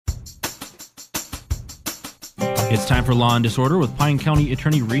It's time for Law and Disorder with Pine County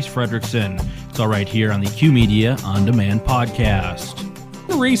Attorney Reese Fredrickson. It's all right here on the Q Media On Demand podcast.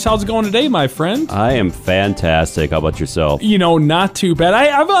 Reese, how's it going today, my friend? I am fantastic. How about yourself? You know, not too bad. I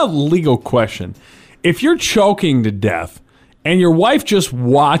have a legal question. If you're choking to death and your wife just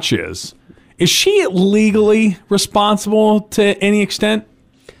watches, is she legally responsible to any extent?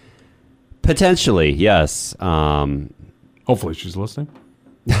 Potentially, yes. Hopefully she's listening.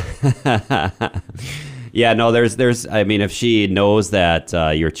 Yeah, no, there's, I mean, if she knows that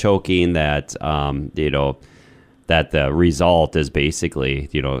you're choking, that, that the result is basically,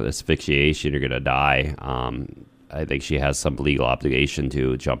 asphyxiation, you're going to die, I think she has some legal obligation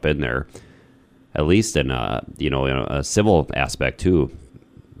to jump in there, at least in a civil aspect, too.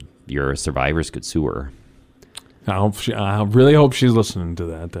 Your survivors could sue her. I really hope she's listening to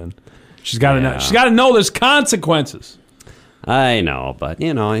that, then. She's got to know. She's got to know there's consequences. I know, but,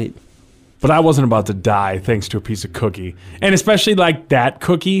 But I wasn't about to die thanks to a piece of cookie. And especially like that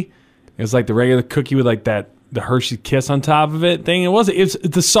cookie. It was like the regular cookie with like the Hershey Kiss on top of it thing. It's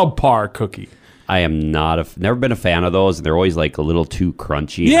the subpar cookie. I am never been a fan of those. They're always like a little too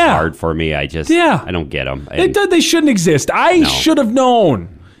crunchy and hard for me. I don't get them. They shouldn't exist. I should have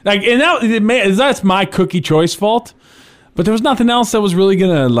known. Like, and that's my cookie choice fault. But there was nothing else that was really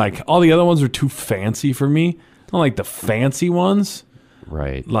gonna all the other ones were too fancy for me. I don't like the fancy ones.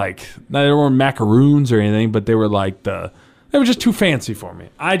 Right. Like, they weren't macaroons or anything, but they were they were just too fancy for me.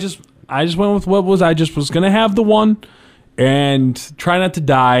 I just went with what was, I just was going to have the one and try not to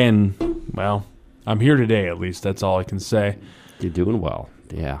die. And, well, I'm here today, at least. That's all I can say. You're doing well.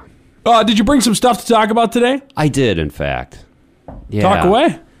 Yeah. Did you bring some stuff to talk about today? I did, in fact. Yeah. Talk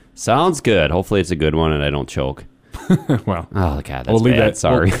away. Sounds good. Hopefully it's a good one and I don't choke. Well, oh God, that's bad.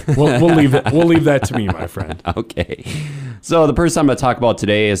 Sorry. We'll leave it. We'll leave that to me, my friend. Okay. So the person I'm going to talk about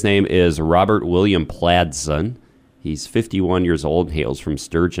today, his name is Robert William Pladson. He's 51 years old, hails from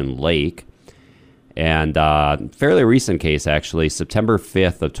Sturgeon Lake, and fairly recent case actually, September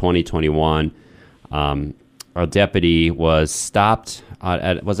 5th of 2021. A deputy was stopped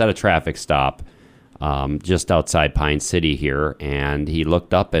was at a traffic stop just outside Pine City here, and he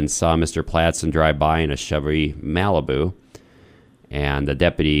looked up and saw Mr. Pladson drive by in a Chevy Malibu. And the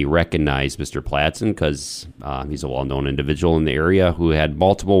deputy recognized Mr. Pladson because he's a well-known individual in the area who had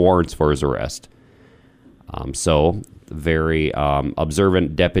multiple warrants for his arrest. So, very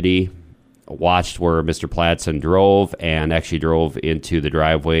observant deputy watched where Mr. Pladson drove and actually drove into the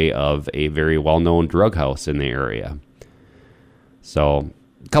driveway of a very well-known drug house in the area. So,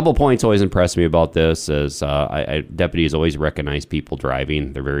 a couple points always impressed me about this is deputies always recognize people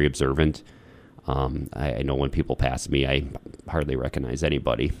driving. They're very observant. I know when people pass me, I hardly recognize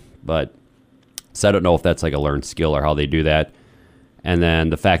anybody. But so I don't know if that's like a learned skill or how they do that. And then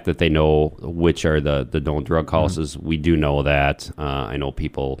the fact that they know which are the known drug houses, we do know that. I know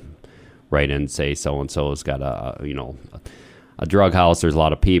people write in and say so-and-so has got a drug house. There's a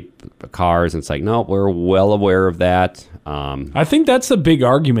lot of cars. And it's like, no, we're well aware of that. I think that's the big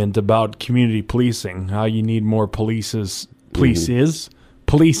argument about community policing, how you need more police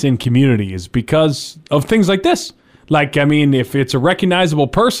in communities because of things like this. Like, I mean, if it's a recognizable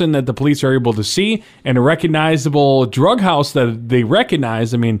person that the police are able to see and a recognizable drug house that they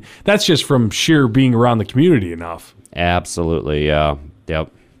recognize, I mean, that's just from sheer being around the community enough. Absolutely, yeah.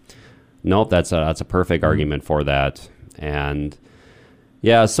 Yep. Nope, that's a perfect argument for that. And,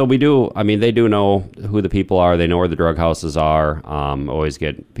 yeah, so they do know who the people are. They know where the drug houses are. Always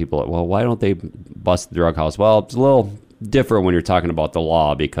get people, well, why don't they bust the drug house? Well, it's a little different when you're talking about the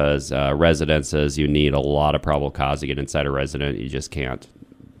law because residences, you need a lot of probable cause to get inside a resident. You just can't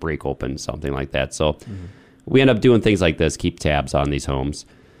break open something like that. So we end up doing things like this, keep tabs on these homes.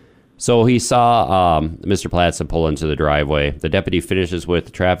 So he saw Mr. Pladson pull into the driveway. The deputy finishes with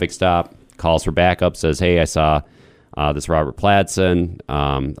the traffic stop, calls for backup, says, hey, I saw this Robert Pladson.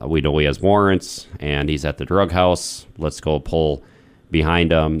 We know he has warrants, and he's at the drug house. Let's go pull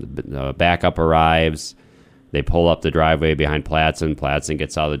behind him. Backup arrives. They pull up the driveway behind Pladson. Pladson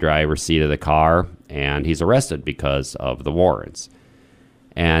gets out of the driver's seat of the car, and he's arrested because of the warrants.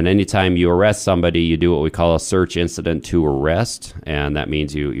 And anytime you arrest somebody, you do what we call a search incident to arrest, and that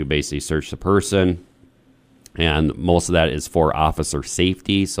means you basically search the person, and most of that is for officer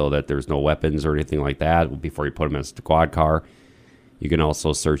safety so that there's no weapons or anything like that before you put them in a squad car. You can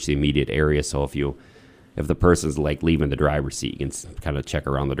also search the immediate area, so if the person's like leaving the driver's seat, you can kind of check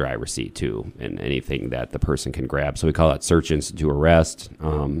around the driver's seat too, and anything that the person can grab. So we call that search incident to arrest.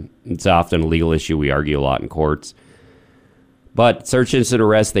 It's often a legal issue. We argue a lot in courts. But search incident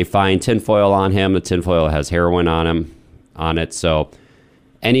arrest, they find tinfoil on him. The tinfoil has heroin on it. So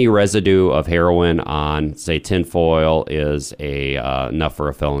any residue of heroin on, say, tinfoil is enough for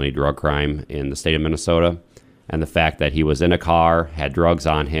a felony drug crime in the state of Minnesota. And the fact that he was in a car, had drugs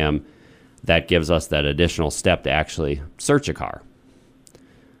on him, that gives us that additional step to actually search a car.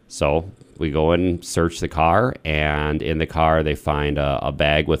 So we go and search the car, and in the car they find a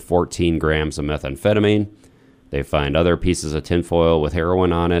bag with 14 grams of methamphetamine. They find other pieces of tinfoil with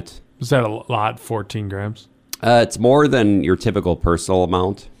heroin on it. Is that a lot, 14 grams? It's more than your typical personal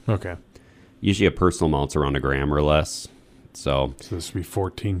amount. Okay. Usually a personal amount's around a gram or less. So this would be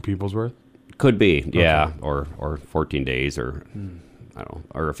 14 people's worth? Could be, yeah. Okay. Or 14 days, or I don't know,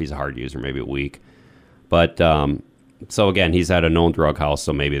 or if he's a hard user, maybe a week. But so again, he's at a known drug house,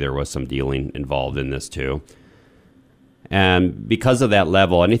 so maybe there was some dealing involved in this too. And because of that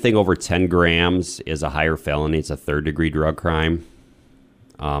level, anything over 10 grams is a higher felony. It's a third-degree drug crime.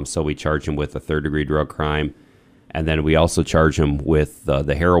 So we charge him with a third-degree drug crime. And then we also charge him with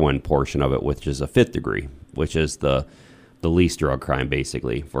the heroin portion of it, which is a fifth degree, which is the least drug crime,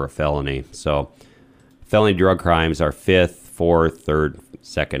 basically, for a felony. So felony drug crimes are fifth, fourth, third,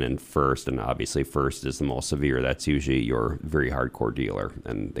 second, and first. And obviously first is the most severe. That's usually your very hardcore dealer.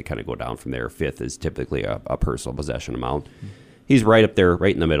 And they kind of go down from there. Fifth is typically a personal possession amount. He's right up there,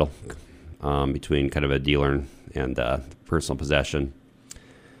 right in the middle, between kind of a dealer and personal possession.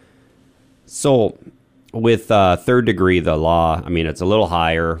 So with third degree, the law, I mean, it's a little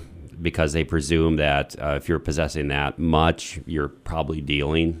higher because they presume that if you're possessing that much, you're probably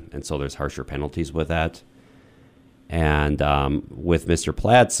dealing. And so there's harsher penalties with that. And with Mr.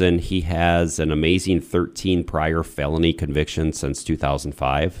 Platson, he has an amazing 13 prior felony convictions since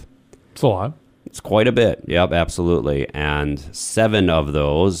 2005. It's a lot. It's quite a bit. Yep, absolutely. And 7 of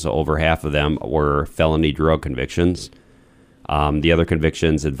those, over half of them, were felony drug convictions. The other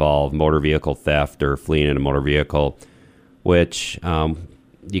convictions involve motor vehicle theft or fleeing in a motor vehicle, which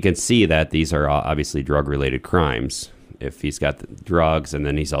you can see that these are obviously drug-related crimes. If he's got the drugs and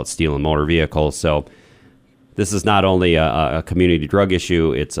then he's out stealing motor vehicles. So this is not only a community drug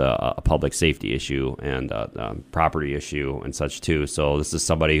issue, it's a public safety issue and a property issue and such too. So this is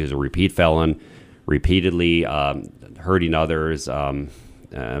somebody who's a repeat felon, repeatedly hurting others,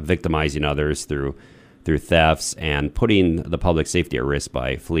 victimizing others through thefts, and putting the public safety at risk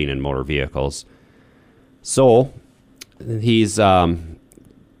by fleeing in motor vehicles. So he's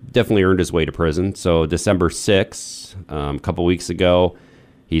definitely earned his way to prison. So December 6th, a couple weeks ago,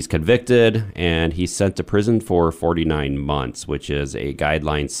 he's convicted and he's sent to prison for 49 months, which is a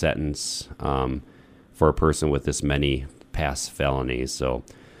guideline sentence for a person with this many past felonies. So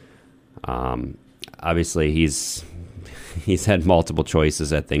obviously he's had multiple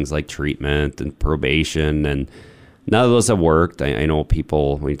choices at things like treatment and probation, and none of those have worked. I know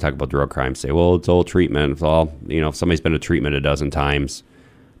people, when you talk about drug crime, say, well, it's all treatment. Well, if somebody's been to treatment a dozen times,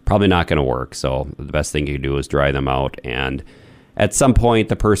 probably not going to work. So the best thing you can do is dry them out. And at some point,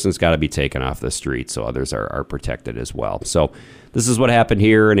 the person's got to be taken off the street so others are protected as well. So this is what happened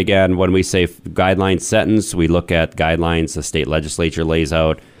here. And again, when we say guideline sentence, we look at guidelines the state legislature lays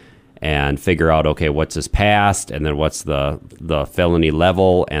out and figure out, okay, what's his past, and then what's the felony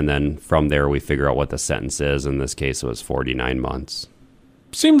level, and then from there we figure out what the sentence is. In this case, it was 49 months.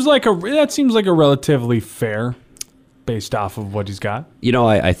 Seems like a relatively fair, based off of what he's got.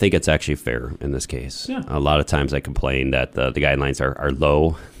 I think it's actually fair in this case. Yeah. A lot of times I complain that the guidelines are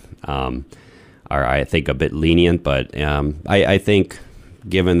low, are I think a bit lenient, but I think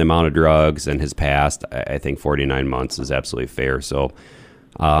given the amount of drugs and his past, I think 49 months is absolutely fair. So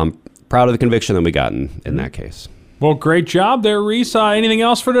proud of the conviction that we got in that case. Well, great job there, Reese. Anything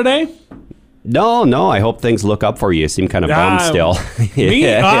else for today? No. I hope things look up for you. You seem kind of bummed still.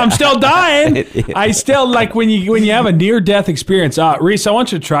 Me? I'm still dying. I still like when you have a near-death experience. Reese, I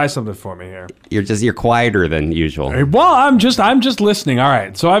want you to try something for me here. You're quieter than usual. Well, I'm just listening. All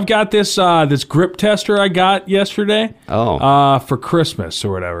right. So I've got this grip tester I got yesterday. For Christmas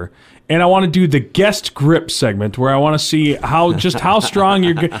or whatever. And I want to do the guest grip segment where I want to see how strong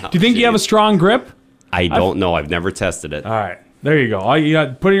your. Do you think you have a strong grip? I don't know. I've never tested it. All right. There you go. All you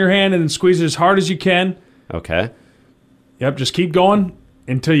got, put it in your hand and then squeeze it as hard as you can. Okay. Yep. Just keep going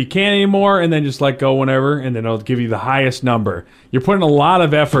until you can't anymore, and then just let go whenever, and then it'll give you the highest number. You're putting a lot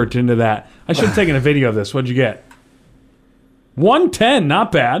of effort into that. I should have taken a video of this. What'd you get? 110.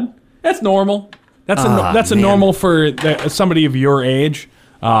 Not bad. That's normal. That's a normal for somebody of your age.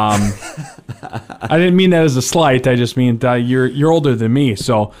 I didn't mean that as a slight. I just mean that you're older than me,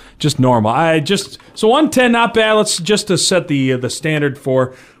 so just normal. So 110, not bad. Let's just to set the standard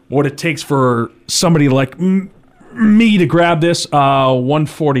for what it takes for somebody like me to grab this.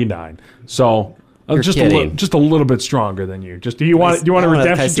 149. So You're just kidding. just a little bit stronger than you. Just do you want a Can I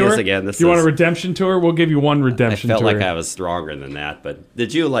redemption see this tour? again? Do you want a redemption tour? We'll give you one I redemption felt tour. like I was stronger than that, but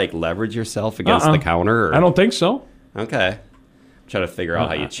did you like leverage yourself against the counter? Or? I don't think so. Okay. Try to figure out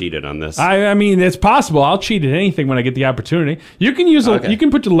how you cheated on this. I mean, it's possible. I'll cheat at anything when I get the opportunity. You can use Okay. you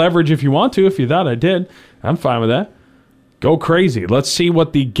can put your leverage if you want to. If you thought I did, I'm fine with that. Go crazy. Let's see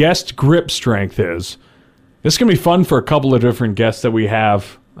what the guest grip strength is. This is gonna be fun for a couple of different guests that we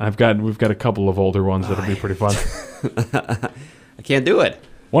have. We've got a couple of older ones that'll be pretty fun. I can't do it.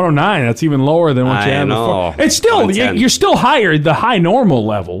 109. That's even lower than what you I had know. before. It's still 110. you're still higher the high normal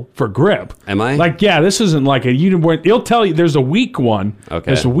level for grip. Am I? Like this isn't like it'll tell you there's a weak one. Okay.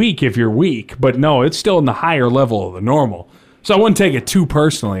 There's a weak if you're weak, but no, it's still in the higher level of the normal. So I wouldn't take it too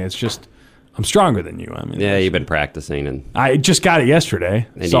personally. It's just I'm stronger than you. I mean, Yeah, you've been practicing, and I just got it yesterday.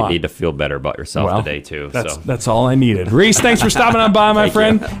 you need to feel better about yourself today too. That's all I needed. Reese, thanks for stopping on by, my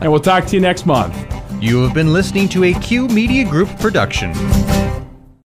friend, and we'll talk to you next month. You have been listening to a Q Media Group production.